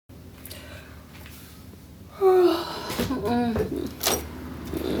I'm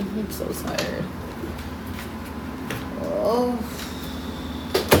so tired. Oh.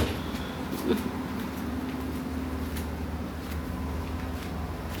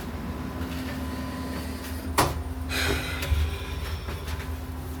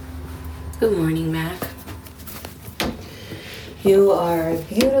 Good morning, Mac. You are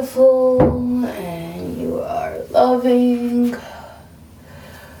beautiful and you are loving.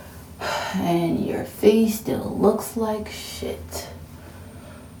 And your face still looks like shit.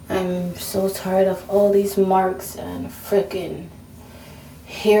 I'm so tired of all these marks and freaking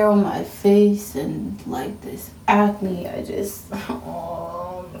hair on my face and like this acne. Let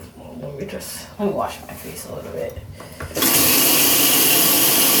me wash my face a little bit.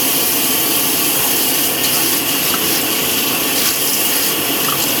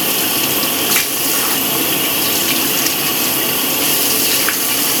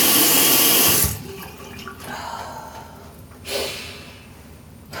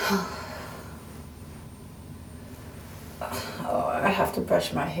 I have to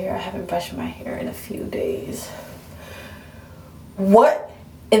brush my hair. I haven't brushed my hair in a few days. What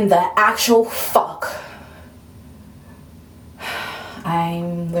in the actual fuck?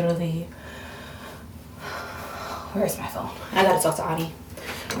 I'm literally... Where's my phone? I gotta talk to Ani.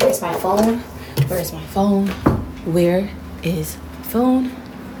 Where's my phone? Where's my phone? Where is my phone?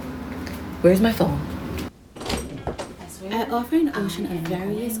 Where's my phone? I offer an ocean of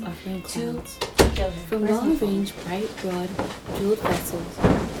various offering clouds. From long-range, bright, broad, jeweled vessels,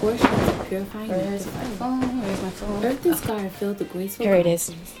 or shots of purifying Where's my phone? Where's my phone? Earth and sky are filled with graceful Here it is.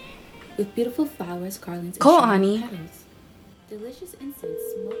 colors, with beautiful flowers, garlands, and Call shining Ani. petals. Delicious incense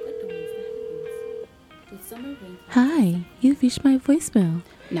smoke adorns the heavens. With summer rain. Hi, you've reached my voicemail.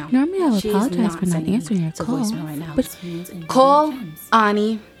 No. Normally I would She is apologize for not sending answering your to call, voicemail right now. but Moons and Call golden gems.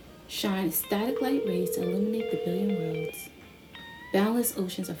 Ani. Shine static light rays to illuminate the billion worlds. Boundless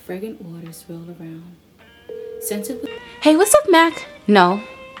oceans of fragrant waters swirl around. Scented with Hey, what's up, Mac? No.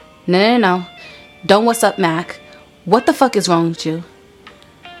 Don't what's up, Mac. What the fuck is wrong with you?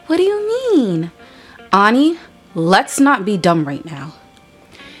 What do you mean? Ani, let's not be dumb right now.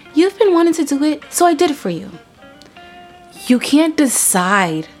 You've been wanting to do it, so I did it for you. You can't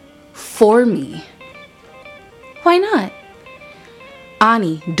decide for me. Why not?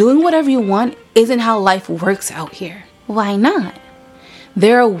 Ani, doing whatever you want isn't how life works out here. Why not?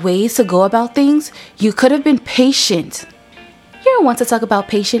 There are ways to go about things. You could have been patient. You don't want to talk about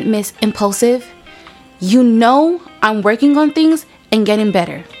patient, Miss Impulsive. You know I'm working on things and getting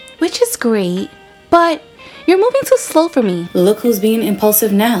better, which is great, but you're moving too slow for me. Look who's being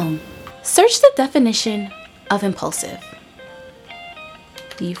impulsive now. Search the definition of impulsive.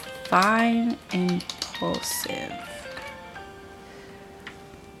 Define impulsive.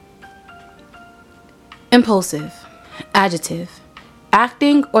 Impulsive. Adjective.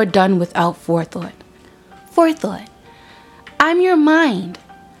 Acting or done without forethought. Forethought. I'm your mind.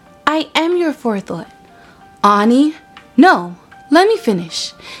 I am your forethought. Ani, no, let me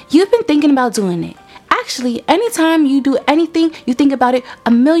finish. You've been thinking about doing it. Actually, anytime you do anything, you think about it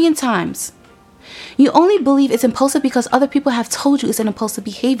 1,000,000 times. You only believe it's impulsive because other people have told you it's an impulsive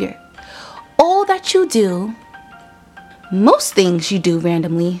behavior. All that you do, most things you do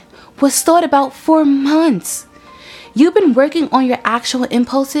randomly, was thought about for months. You've been working on your actual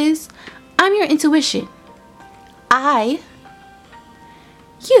impulses. I'm your intuition.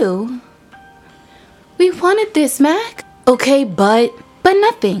 We wanted this, Mac. Okay, but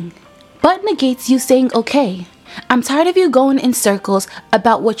nothing. But negates you saying okay. I'm tired of you going in circles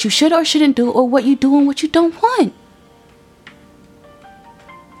about what you should or shouldn't do or what you do and what you don't want.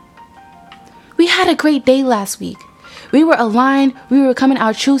 We had a great day last week. We were aligned, we were becoming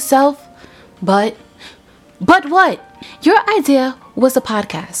our true self, but what? Your idea was a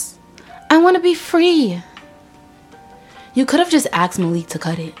podcast. I want to be free. You could have just asked Malik to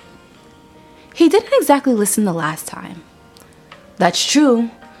cut it. He didn't exactly listen the last time. That's true,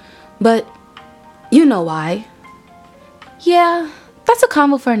 but you know why. Yeah, that's a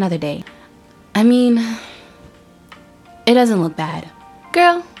combo for another day. I mean, it doesn't look bad.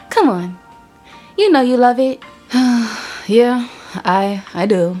 Girl, come on. You know you love it. Yeah, I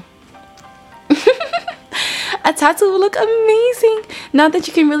do. A tattoo will look amazing now that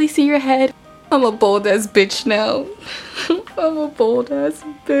you can really see your head. I'm a bold ass bitch now. I'm a bold ass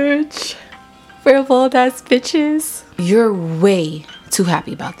bitch. We're bold ass bitches. You're way too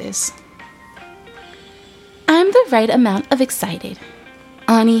happy about this. I'm the right amount of excited.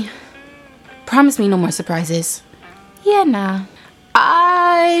 Ani, promise me no more surprises. Yeah, nah.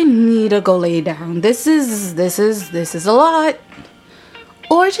 I need to go lay down. This is a lot.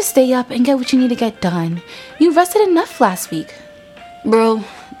 Or just stay up and get what you need to get done. You rested enough last week. Bro,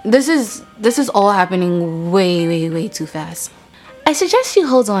 this is all happening way too fast. I suggest you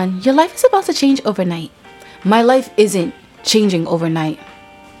hold on. Your life is about to change overnight. My life isn't changing overnight.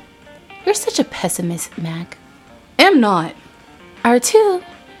 You're such a pessimist, Mac. Am not. R2.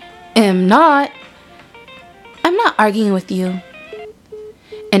 Am not. I'm not arguing with you.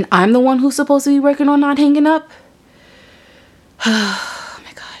 And I'm the one who's supposed to be working on not hanging up. Oh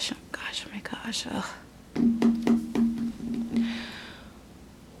my gosh. Ugh.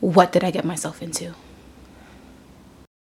 What did I get myself into?